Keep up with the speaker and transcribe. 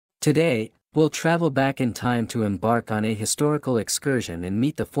Today, we'll travel back in time to embark on a historical excursion and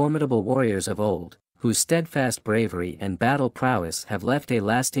meet the formidable warriors of old, whose steadfast bravery and battle prowess have left a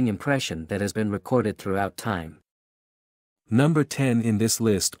lasting impression that has been recorded throughout time. Number 10 in this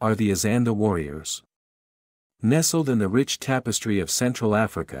list are the AZANDE warriors. Nestled in the rich tapestry of Central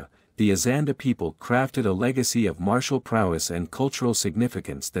Africa, the AZANDE people crafted a legacy of martial prowess and cultural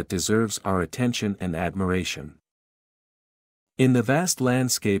significance that deserves our attention and admiration. In the vast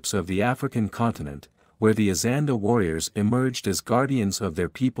landscapes of the African continent, where the AZANDE warriors emerged as guardians of their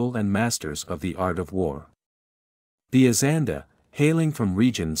people and masters of the art of war. The AZANDE, hailing from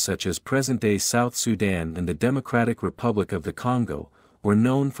regions such as present-day South Sudan and the Democratic Republic of the Congo, were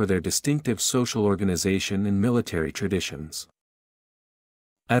known for their distinctive social organization and military traditions.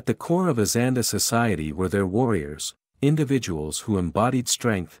 At the core of AZANDE society were their warriors, individuals who embodied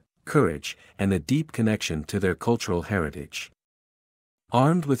strength, courage, and a deep connection to their cultural heritage.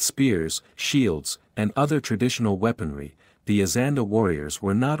 Armed with spears, shields, and other traditional weaponry, the AZANDE warriors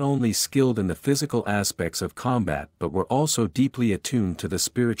were not only skilled in the physical aspects of combat but were also deeply attuned to the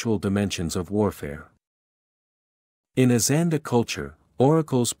spiritual dimensions of warfare. In AZANDE culture,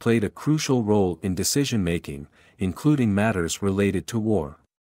 oracles played a crucial role in decision-making, including matters related to war.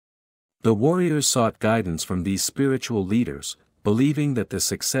 The warriors sought guidance from these spiritual leaders, believing that the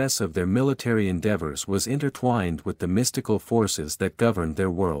success of their military endeavors was intertwined with the mystical forces that governed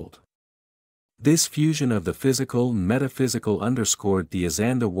their world. This fusion of the physical and metaphysical underscored the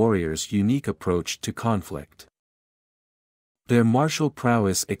AZANDE warriors' unique approach to conflict. Their martial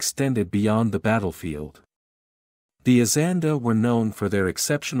prowess extended beyond the battlefield. The AZANDE were known for their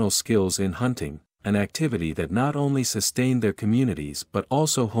exceptional skills in hunting, an activity that not only sustained their communities but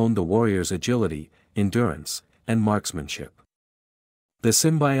also honed the warriors' agility, endurance, and marksmanship. The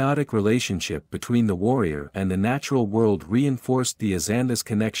symbiotic relationship between the warrior and the natural world reinforced the AZANDE's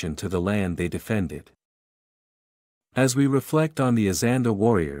connection to the land they defended. As we reflect on the AZANDE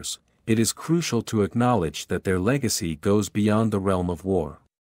warriors, it is crucial to acknowledge that their legacy goes beyond the realm of war.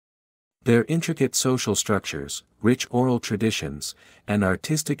 Their intricate social structures, rich oral traditions, and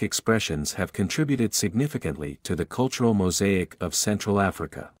artistic expressions have contributed significantly to the cultural mosaic of Central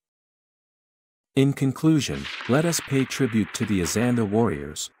Africa. In conclusion, let us pay tribute to the AZANDE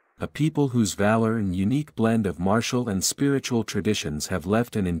warriors, a people whose valor and unique blend of martial and spiritual traditions have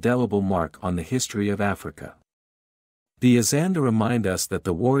left an indelible mark on the history of Africa. The AZANDE remind us that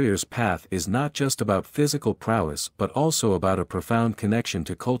the warrior's path is not just about physical prowess but also about a profound connection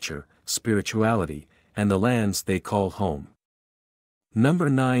to culture, spirituality, and the lands they call home. Number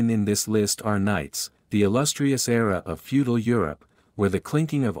 9 in this list are knights, the illustrious era of feudal Europe, where the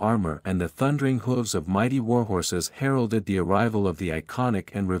clinking of armor and the thundering hooves of mighty warhorses heralded the arrival of the iconic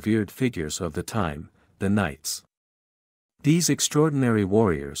and revered figures of the time, the knights. These extraordinary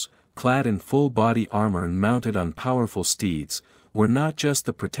warriors, clad in full-body armor and mounted on powerful steeds, were not just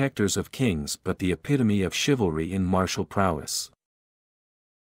the protectors of kings but the epitome of chivalry in martial prowess.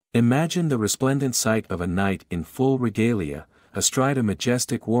 Imagine the resplendent sight of a knight in full regalia, astride a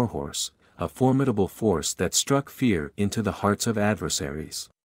majestic warhorse, a formidable force that struck fear into the hearts of adversaries.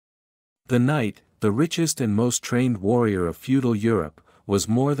 The knight, the richest and most trained warrior of feudal Europe, was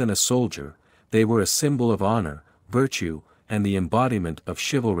more than a soldier, they were a symbol of honor, virtue, and the embodiment of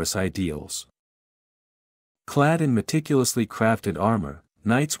chivalrous ideals. Clad in meticulously crafted armor,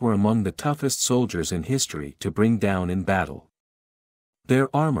 knights were among the toughest soldiers in history to bring down in battle.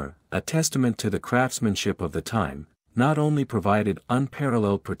 Their armor, a testament to the craftsmanship of the time, not only provided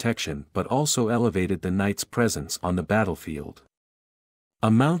unparalleled protection but also elevated the knight's presence on the battlefield.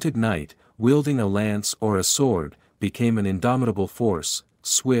 A mounted knight, wielding a lance or a sword, became an indomitable force,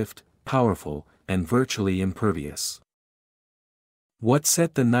 swift, powerful, and virtually impervious. What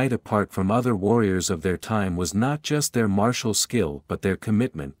set the knight apart from other warriors of their time was not just their martial skill but their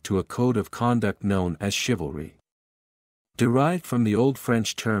commitment to a code of conduct known as chivalry. Derived from the Old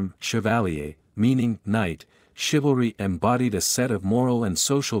French term chevalier, meaning knight, chivalry embodied a set of moral and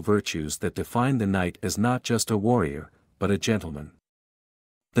social virtues that defined the knight as not just a warrior, but a gentleman.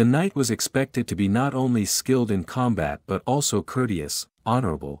 The knight was expected to be not only skilled in combat but also courteous,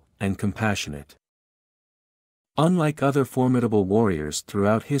 honorable, and compassionate. Unlike other formidable warriors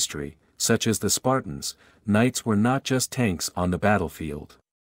throughout history, such as the Spartans, knights were not just tanks on the battlefield.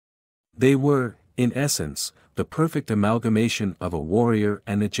 They were, in essence, the perfect amalgamation of a warrior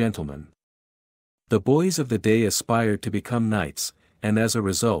and a gentleman. The boys of the day aspired to become knights, and as a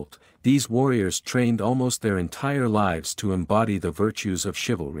result, these warriors trained almost their entire lives to embody the virtues of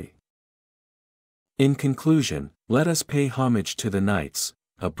chivalry. In conclusion, let us pay homage to the knights,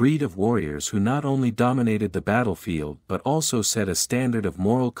 a breed of warriors who not only dominated the battlefield but also set a standard of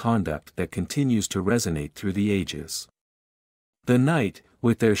moral conduct that continues to resonate through the ages. The knight,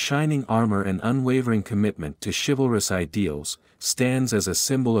 with their shining armor and unwavering commitment to chivalrous ideals, stands as a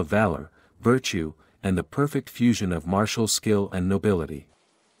symbol of valor, virtue, and the perfect fusion of martial skill and nobility.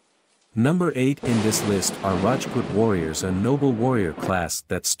 Number 8 in this list are Rajput warriors, a noble warrior class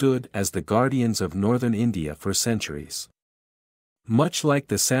that stood as the guardians of northern India for centuries. Much like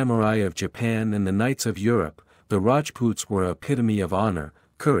the samurai of Japan and the knights of Europe, the Rajputs were an epitome of honor,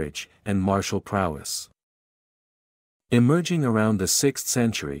 courage, and martial prowess. Emerging around the 6th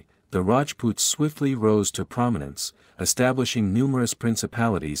century, the Rajputs swiftly rose to prominence, establishing numerous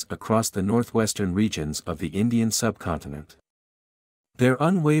principalities across the northwestern regions of the Indian subcontinent. Their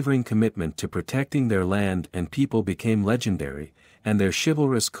unwavering commitment to protecting their land and people became legendary, and their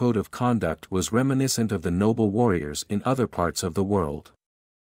chivalrous code of conduct was reminiscent of the noble warriors in other parts of the world.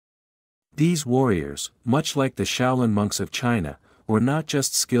 These warriors, much like the Shaolin monks of China, were not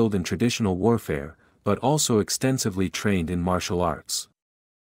just skilled in traditional warfare, but also extensively trained in martial arts.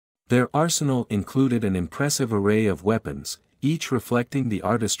 Their arsenal included an impressive array of weapons, each reflecting the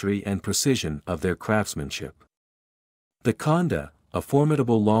artistry and precision of their craftsmanship. The khanda, a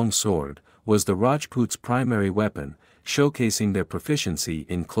formidable long sword, was the Rajputs' primary weapon, showcasing their proficiency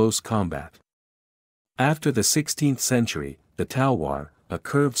in close combat. After the 16th century, the talwar, a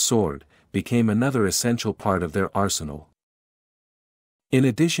curved sword, became another essential part of their arsenal. In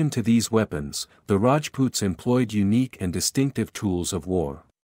addition to these weapons, the Rajputs employed unique and distinctive tools of war.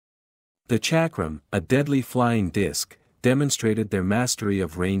 The chakram, a deadly flying disc, demonstrated their mastery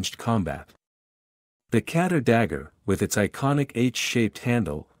of ranged combat. The Katar dagger, with its iconic H-shaped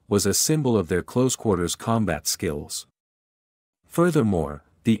handle, was a symbol of their close-quarters combat skills. Furthermore,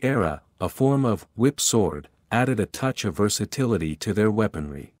 the era, a form of whip sword, added a touch of versatility to their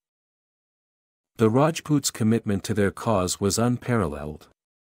weaponry. The Rajputs' commitment to their cause was unparalleled.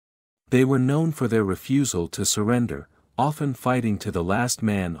 They were known for their refusal to surrender, often fighting to the last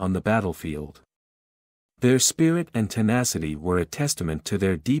man on the battlefield. Their spirit and tenacity were a testament to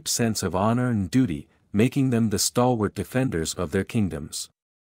their deep sense of honor and duty, making them the stalwart defenders of their kingdoms.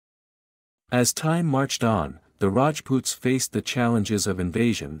 As time marched on, the Rajputs faced the challenges of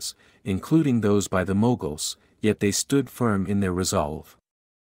invasions, including those by the Mughals, yet they stood firm in their resolve.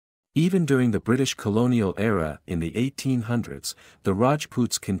 Even during the British colonial era in the 1800s, the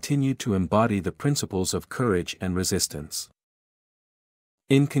Rajputs continued to embody the principles of courage and resistance.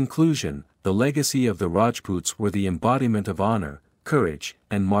 In conclusion, the legacy of the Rajputs were the embodiment of honor, courage,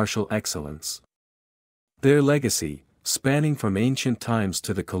 and martial excellence. Their legacy, spanning from ancient times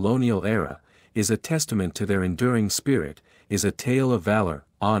to the colonial era, is a testament to their enduring spirit, is a tale of valor,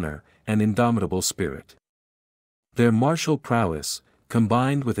 honor, and indomitable spirit. Their martial prowess,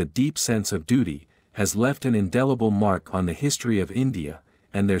 combined with a deep sense of duty, has left an indelible mark on the history of India,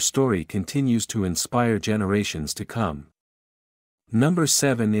 and their story continues to inspire generations to come. Number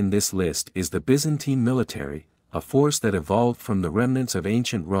 7 in this list is the Byzantine military, a force that evolved from the remnants of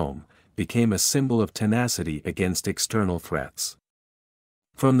ancient Rome, became a symbol of tenacity against external threats.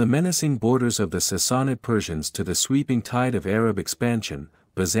 From the menacing borders of the Sassanid Persians to the sweeping tide of Arab expansion,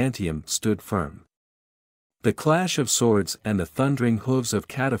 Byzantium stood firm. The clash of swords and the thundering hooves of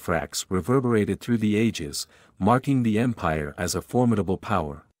cataphracts reverberated through the ages, marking the empire as a formidable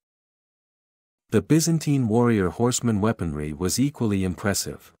power. The Byzantine warrior horseman weaponry was equally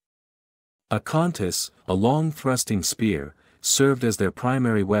impressive. A kontus, a long thrusting spear, served as their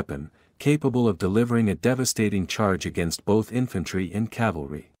primary weapon, capable of delivering a devastating charge against both infantry and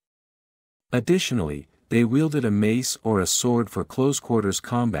cavalry. Additionally, they wielded a mace or a sword for close-quarters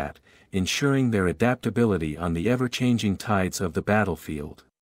combat, ensuring their adaptability on the ever-changing tides of the battlefield.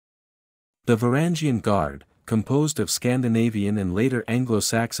 The Varangian Guard, composed of Scandinavian and later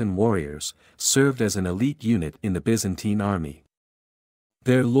Anglo-Saxon warriors, served as an elite unit in the Byzantine army.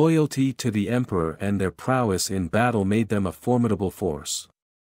 Their loyalty to the emperor and their prowess in battle made them a formidable force.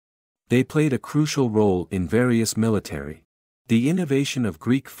 They played a crucial role in various military. The innovation of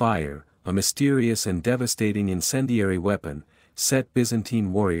Greek fire, a mysterious and devastating incendiary weapon, set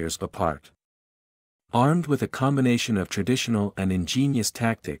Byzantine warriors apart. Armed with a combination of traditional and ingenious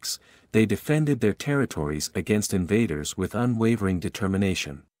tactics, they defended their territories against invaders with unwavering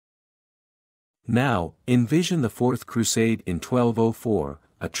determination. Now, envision the Fourth Crusade in 1204,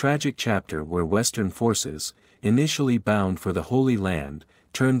 a tragic chapter where Western forces, initially bound for the Holy Land,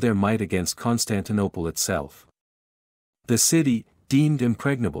 turned their might against Constantinople itself. The city, deemed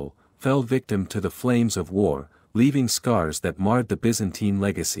impregnable, fell victim to the flames of war, leaving scars that marred the Byzantine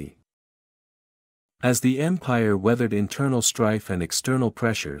legacy. As the empire weathered internal strife and external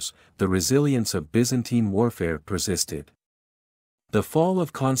pressures, the resilience of Byzantine warfare persisted. The fall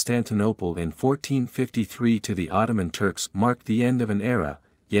of Constantinople in 1453 to the Ottoman Turks marked the end of an era,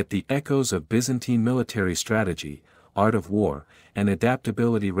 yet the echoes of Byzantine military strategy, art of war, and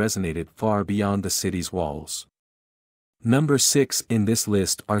adaptability resonated far beyond the city's walls. Number 6 in this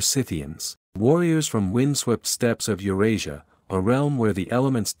list are Scythians, warriors from windswept steppes of Eurasia, a realm where the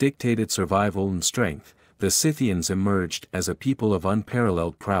elements dictated survival and strength. The Scythians emerged as a people of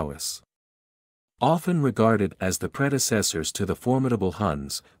unparalleled prowess. Often regarded as the predecessors to the formidable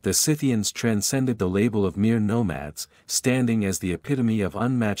Huns, the Scythians transcended the label of mere nomads, standing as the epitome of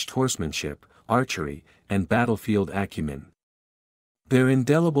unmatched horsemanship, archery, and battlefield acumen. Their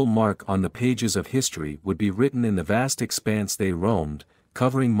indelible mark on the pages of history would be written in the vast expanse they roamed,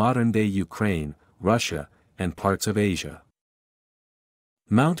 covering modern-day Ukraine, Russia, and parts of Asia.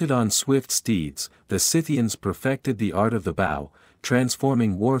 Mounted on swift steeds, the Scythians perfected the art of the bow,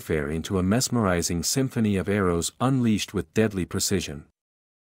 transforming warfare into a mesmerizing symphony of arrows unleashed with deadly precision.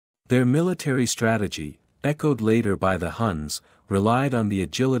 Their military strategy, echoed later by the Huns, relied on the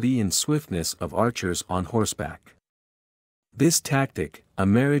agility and swiftness of archers on horseback. This tactic, a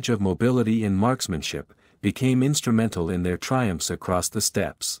marriage of mobility and marksmanship, became instrumental in their triumphs across the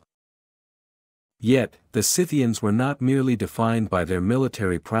steppes. Yet, the Scythians were not merely defined by their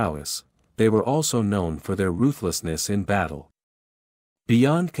military prowess, they were also known for their ruthlessness in battle.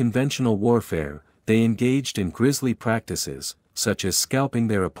 Beyond conventional warfare, they engaged in grisly practices, such as scalping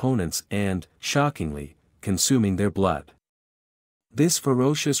their opponents and, shockingly, consuming their blood. This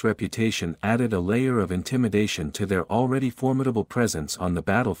ferocious reputation added a layer of intimidation to their already formidable presence on the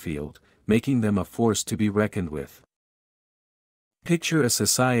battlefield, making them a force to be reckoned with. Picture a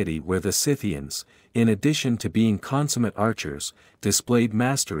society where the Scythians, in addition to being consummate archers, displayed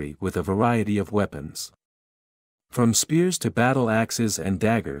mastery with a variety of weapons. From spears to battle axes and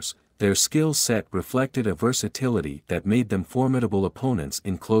daggers, their skill set reflected a versatility that made them formidable opponents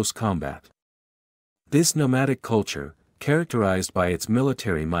in close combat. This nomadic culture, characterized by its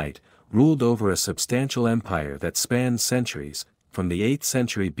military might, ruled over a substantial empire that spanned centuries, from the 8th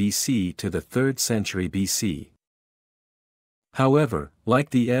century BC to the 3rd century BC. However,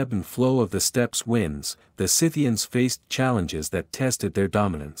 like the ebb and flow of the steppes winds, the Scythians faced challenges that tested their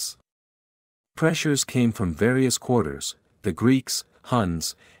dominance. Pressures came from various quarters, the Greeks,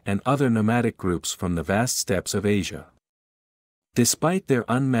 Huns, and other nomadic groups from the vast steppes of Asia. Despite their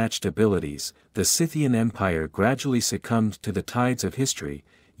unmatched abilities, the Scythian Empire gradually succumbed to the tides of history,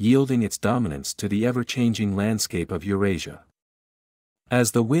 yielding its dominance to the ever-changing landscape of Eurasia.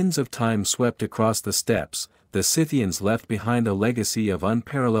 As the winds of time swept across the steppes, the Scythians left behind a legacy of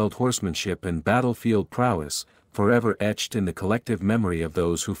unparalleled horsemanship and battlefield prowess, forever etched in the collective memory of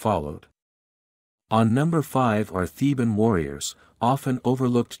those who followed. On number 5 are Theban warriors, often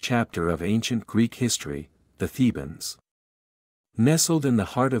overlooked chapter of ancient Greek history, the Thebans. Nestled in the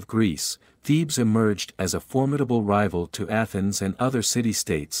heart of Greece, Thebes emerged as a formidable rival to Athens and other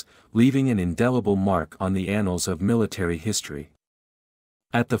city-states, leaving an indelible mark on the annals of military history.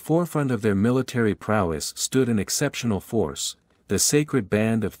 At the forefront of their military prowess stood an exceptional force, the Sacred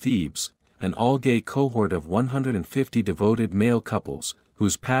Band of Thebes, an all-gay cohort of 150 devoted male couples,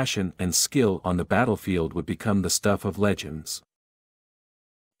 whose passion and skill on the battlefield would become the stuff of legends.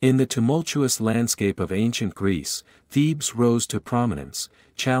 In the tumultuous landscape of ancient Greece, Thebes rose to prominence,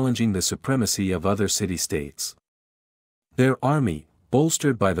 challenging the supremacy of other city-states. Their army,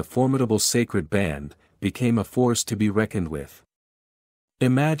 bolstered by the formidable Sacred Band, became a force to be reckoned with.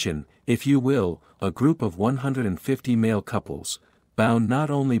 Imagine, if you will, a group of 150 male couples, bound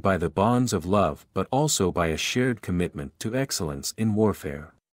not only by the bonds of love but also by a shared commitment to excellence in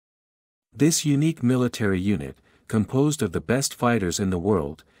warfare. This unique military unit, composed of the best fighters in the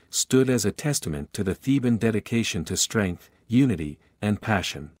world, stood as a testament to the Theban dedication to strength, unity, and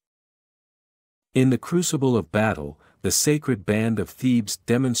passion. In the crucible of battle, the Sacred Band of Thebes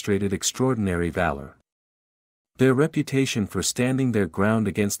demonstrated extraordinary valor. Their reputation for standing their ground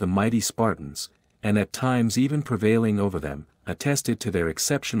against the mighty Spartans, and at times even prevailing over them, attested to their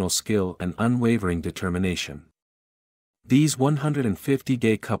exceptional skill and unwavering determination. These 150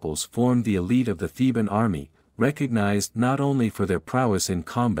 gay couples formed the elite of the Theban army, recognized not only for their prowess in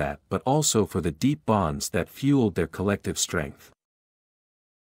combat but also for the deep bonds that fueled their collective strength.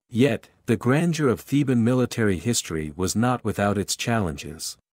 Yet, the grandeur of Theban military history was not without its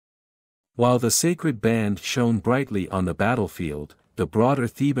challenges. While the Sacred Band shone brightly on the battlefield, the broader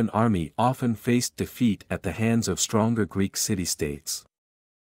Theban army often faced defeat at the hands of stronger Greek city-states.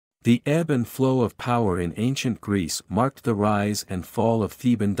 The ebb and flow of power in ancient Greece marked the rise and fall of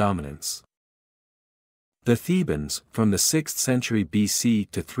Theban dominance. The Thebans, from the 6th century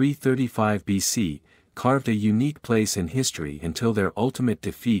BC to 335 BC, carved a unique place in history until their ultimate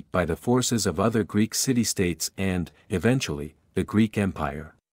defeat by the forces of other Greek city-states and, eventually, the Greek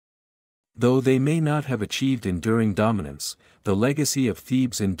Empire. Though they may not have achieved enduring dominance, the legacy of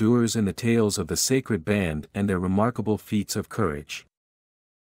Thebes endures in the tales of the sacred band and their remarkable feats of courage.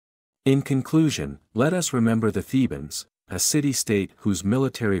 In conclusion, let us remember the Thebans, a city-state whose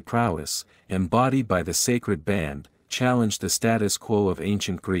military prowess, embodied by the sacred band, challenged the status quo of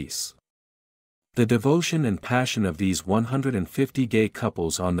ancient Greece. The devotion and passion of these 150 gay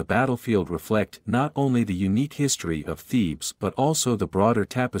couples on the battlefield reflect not only the unique history of Thebes but also the broader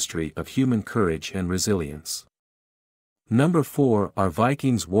tapestry of human courage and resilience. Number 4 are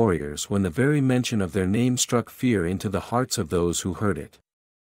Vikings warriors when the very mention of their name struck fear into the hearts of those who heard it.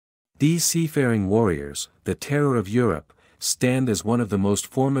 These seafaring warriors, the terror of Europe, stand as one of the most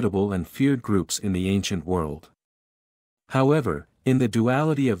formidable and feared groups in the ancient world. However, in the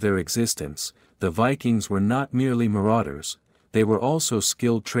duality of their existence, the Vikings were not merely marauders, they were also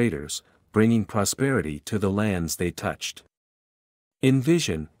skilled traders, bringing prosperity to the lands they touched.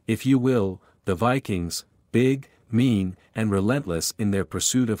 Envision, if you will, the Vikings, big, mean, and relentless in their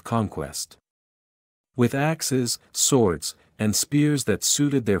pursuit of conquest. With axes, swords, and spears that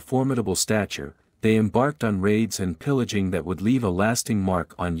suited their formidable stature, they embarked on raids and pillaging that would leave a lasting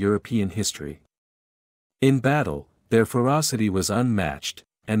mark on European history. In battle, their ferocity was unmatched,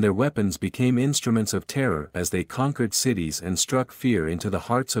 and their weapons became instruments of terror as they conquered cities and struck fear into the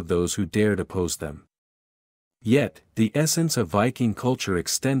hearts of those who dared oppose them. Yet, the essence of Viking culture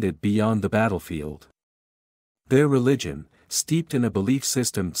extended beyond the battlefield. Their religion, steeped in a belief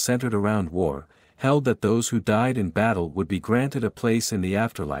system centered around war, held that those who died in battle would be granted a place in the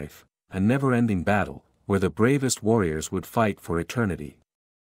afterlife, a never-ending battle, where the bravest warriors would fight for eternity.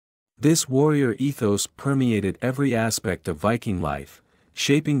 This warrior ethos permeated every aspect of Viking life,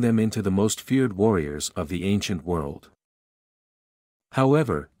 shaping them into the most feared warriors of the ancient world.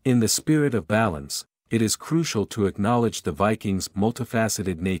 However, in the spirit of balance, it is crucial to acknowledge the Vikings'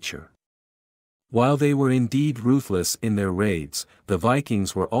 multifaceted nature. While they were indeed ruthless in their raids, the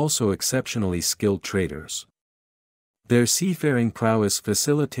Vikings were also exceptionally skilled traders. Their seafaring prowess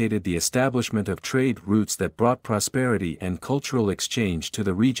facilitated the establishment of trade routes that brought prosperity and cultural exchange to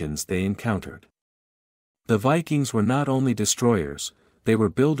the regions they encountered. The Vikings were not only destroyers, they were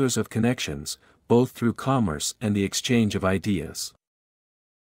builders of connections, both through commerce and the exchange of ideas.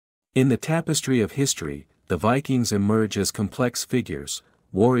 In the tapestry of history, the Vikings emerge as complex figures,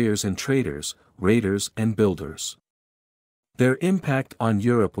 warriors and traders, raiders and builders. Their impact on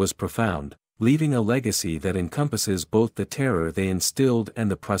Europe was profound, leaving a legacy that encompasses both the terror they instilled and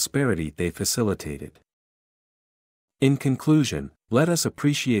the prosperity they facilitated. In conclusion, let us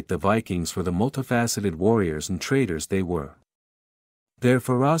appreciate the Vikings for the multifaceted warriors and traders they were. Their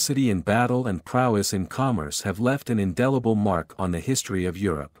ferocity in battle and prowess in commerce have left an indelible mark on the history of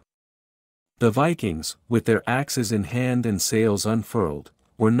Europe. The Vikings, with their axes in hand and sails unfurled,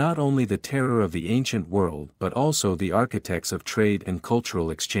 were not only the terror of the ancient world but also the architects of trade and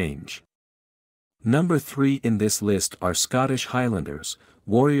cultural exchange. Number 3 in this list are Scottish Highlanders,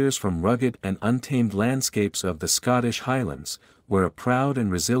 warriors from rugged and untamed landscapes of the Scottish Highlands, where a proud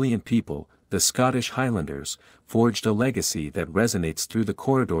and resilient people, the Scottish Highlanders, forged a legacy that resonates through the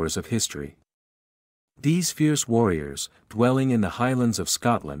corridors of history. These fierce warriors, dwelling in the Highlands of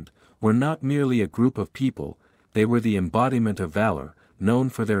Scotland, were not merely a group of people, they were the embodiment of valor, known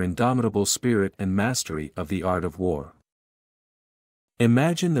for their indomitable spirit and mastery of the art of war.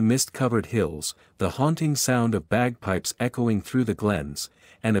 Imagine the mist-covered hills, the haunting sound of bagpipes echoing through the glens,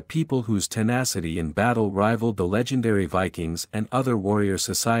 and a people whose tenacity in battle rivaled the legendary Vikings and other warrior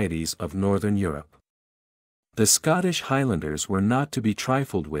societies of Northern Europe. The Scottish Highlanders were not to be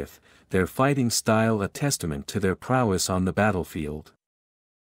trifled with, their fighting style a testament to their prowess on the battlefield.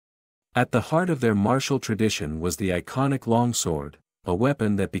 At the heart of their martial tradition was the iconic longsword, a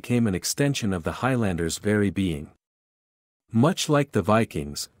weapon that became an extension of the Highlanders' very being. Much like the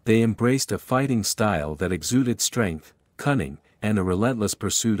Vikings, they embraced a fighting style that exuded strength, cunning, and a relentless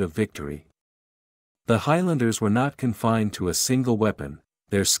pursuit of victory. The Highlanders were not confined to a single weapon,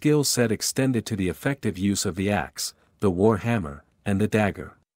 their skill set extended to the effective use of the axe, the war hammer, and the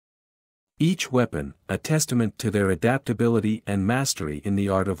dagger. Each weapon, a testament to their adaptability and mastery in the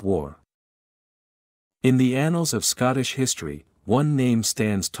art of war. In the annals of Scottish history, one name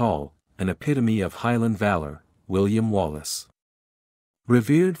stands tall, an epitome of Highland valor, William Wallace.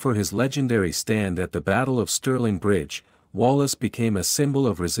 Revered for his legendary stand at the Battle of Stirling Bridge, Wallace became a symbol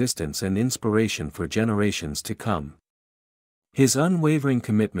of resistance and inspiration for generations to come. His unwavering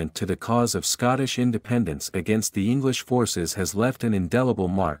commitment to the cause of Scottish independence against the English forces has left an indelible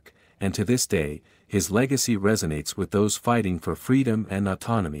mark, and to this day, his legacy resonates with those fighting for freedom and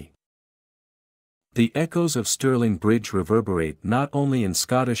autonomy. The echoes of Stirling Bridge reverberate not only in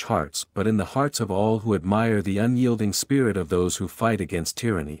Scottish hearts but in the hearts of all who admire the unyielding spirit of those who fight against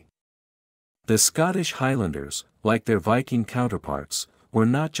tyranny. The Scottish Highlanders, like their Viking counterparts, were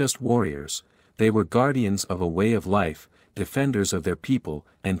not just warriors, they were guardians of a way of life, defenders of their people,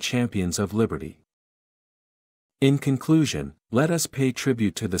 and champions of liberty. In conclusion, let us pay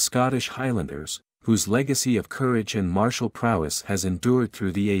tribute to the Scottish Highlanders, whose legacy of courage and martial prowess has endured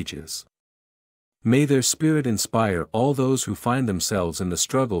through the ages. May their spirit inspire all those who find themselves in the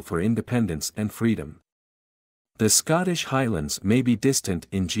struggle for independence and freedom. The Scottish Highlands may be distant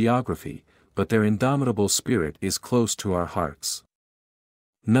in geography, but their indomitable spirit is close to our hearts.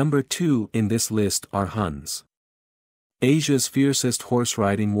 Number 2 in this list are Huns, Asia's fiercest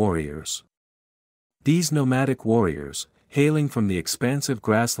horse-riding warriors. These nomadic warriors, hailing from the expansive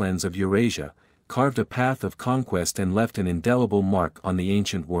grasslands of Eurasia, carved a path of conquest and left an indelible mark on the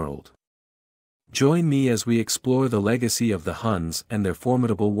ancient world. Join me as we explore the legacy of the Huns and their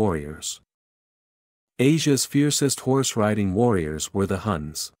formidable warriors. Asia's fiercest horse-riding warriors were the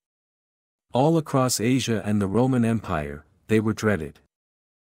Huns. All across Asia and the Roman Empire, they were dreaded.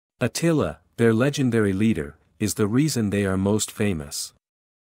 Attila, their legendary leader, is the reason they are most famous.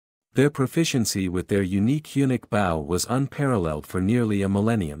 Their proficiency with their unique Hunnic bow was unparalleled for nearly a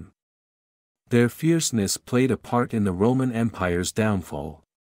millennium. Their fierceness played a part in the Roman Empire's downfall.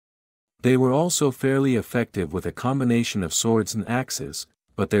 They were also fairly effective with a combination of swords and axes,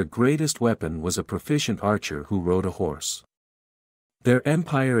 but their greatest weapon was a proficient archer who rode a horse. Their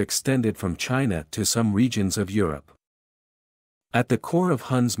empire extended from China to some regions of Europe. At the core of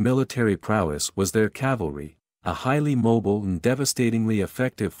Huns' military prowess was their cavalry, a highly mobile and devastatingly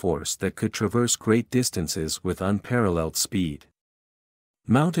effective force that could traverse great distances with unparalleled speed.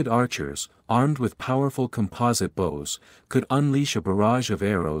 Mounted archers, armed with powerful composite bows, could unleash a barrage of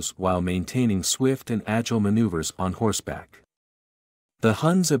arrows while maintaining swift and agile maneuvers on horseback. The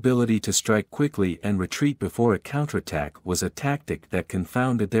Huns' ability to strike quickly and retreat before a counterattack was a tactic that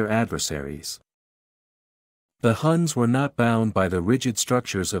confounded their adversaries. The Huns were not bound by the rigid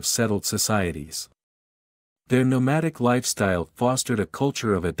structures of settled societies. Their nomadic lifestyle fostered a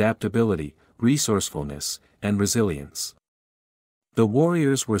culture of adaptability, resourcefulness, and resilience. The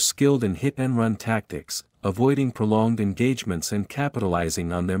warriors were skilled in hit-and-run tactics, avoiding prolonged engagements and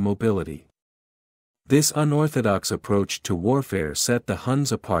capitalizing on their mobility. This unorthodox approach to warfare set the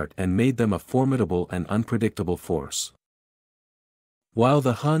Huns apart and made them a formidable and unpredictable force. While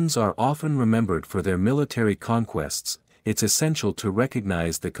the Huns are often remembered for their military conquests, it's essential to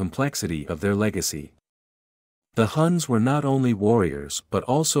recognize the complexity of their legacy. The Huns were not only warriors but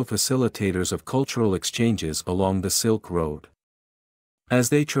also facilitators of cultural exchanges along the Silk Road. As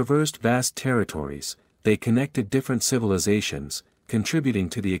they traversed vast territories, they connected different civilizations, contributing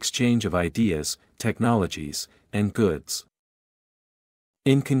to the exchange of ideas, technologies, and goods.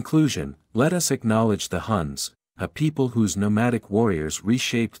 In conclusion, let us acknowledge the Huns, a people whose nomadic warriors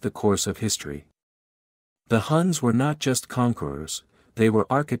reshaped the course of history. The Huns were not just conquerors, they were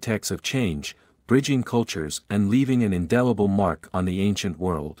architects of change, bridging cultures and leaving an indelible mark on the ancient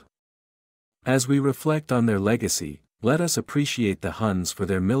world. As we reflect on their legacy, let us appreciate the Huns for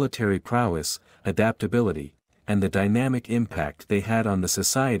their military prowess, adaptability, and the dynamic impact they had on the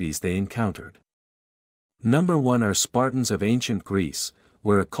societies they encountered. Number 1 are Spartans of ancient Greece,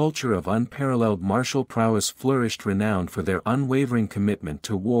 where a culture of unparalleled martial prowess flourished, renowned for their unwavering commitment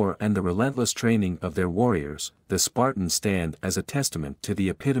to war and the relentless training of their warriors. The Spartans stand as a testament to the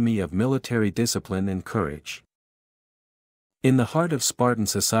epitome of military discipline and courage. In the heart of Spartan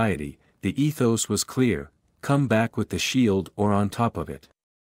society, the ethos was clear: come back with the shield or on top of it.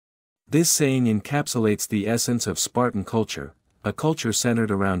 This saying encapsulates the essence of Spartan culture, a culture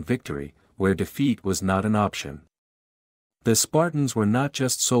centered around victory, where defeat was not an option. The Spartans were not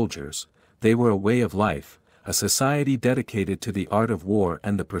just soldiers, they were a way of life, a society dedicated to the art of war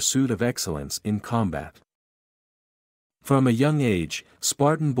and the pursuit of excellence in combat. From a young age,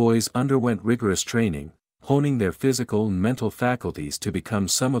 Spartan boys underwent rigorous training, honing their physical and mental faculties to become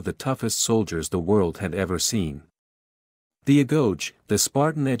some of the toughest soldiers the world had ever seen. The Agoge, the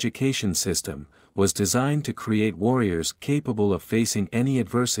Spartan education system, was designed to create warriors capable of facing any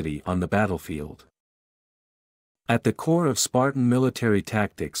adversity on the battlefield. At the core of Spartan military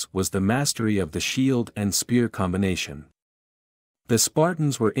tactics was the mastery of the shield and spear combination. The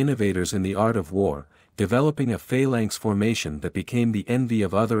Spartans were innovators in the art of war, developing a phalanx formation that became the envy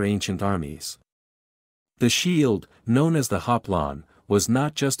of other ancient armies. The shield, known as the hoplon, was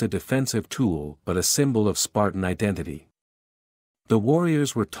not just a defensive tool but a symbol of Spartan identity. The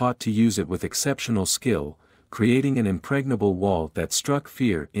warriors were taught to use it with exceptional skill, creating an impregnable wall that struck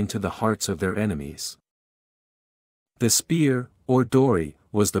fear into the hearts of their enemies. The spear, or dory,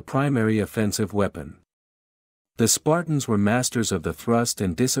 was the primary offensive weapon. The Spartans were masters of the thrust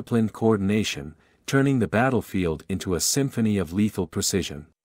and disciplined coordination, turning the battlefield into a symphony of lethal precision.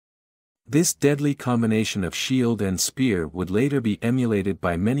 This deadly combination of shield and spear would later be emulated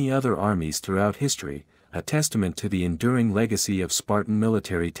by many other armies throughout history, a testament to the enduring legacy of Spartan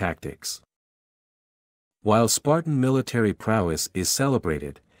military tactics. While Spartan military prowess is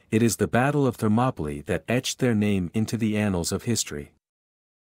celebrated, it is the Battle of Thermopylae that etched their name into the annals of history.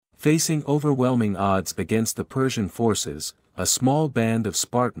 Facing overwhelming odds against the Persian forces, a small band of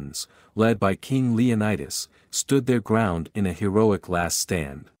Spartans, led by King Leonidas, stood their ground in a heroic last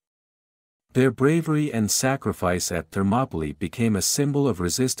stand. Their bravery and sacrifice at Thermopylae became a symbol of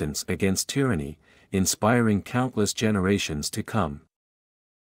resistance against tyranny, inspiring countless generations to come.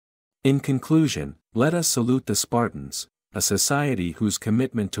 In conclusion, let us salute the Spartans, a society whose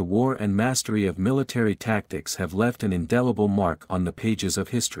commitment to war and mastery of military tactics have left an indelible mark on the pages of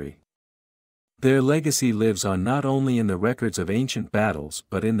history. Their legacy lives on not only in the records of ancient battles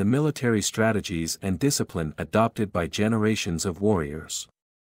but in the military strategies and discipline adopted by generations of warriors.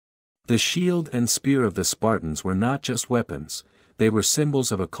 The shield and spear of the Spartans were not just weapons, they were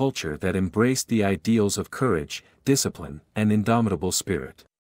symbols of a culture that embraced the ideals of courage, discipline, and indomitable spirit.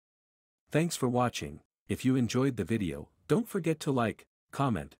 Thanks for watching. If you enjoyed the video, don't forget to like,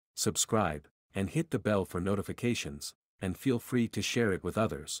 comment, subscribe, and hit the bell for notifications, and feel free to share it with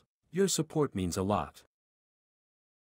others. Your support means a lot.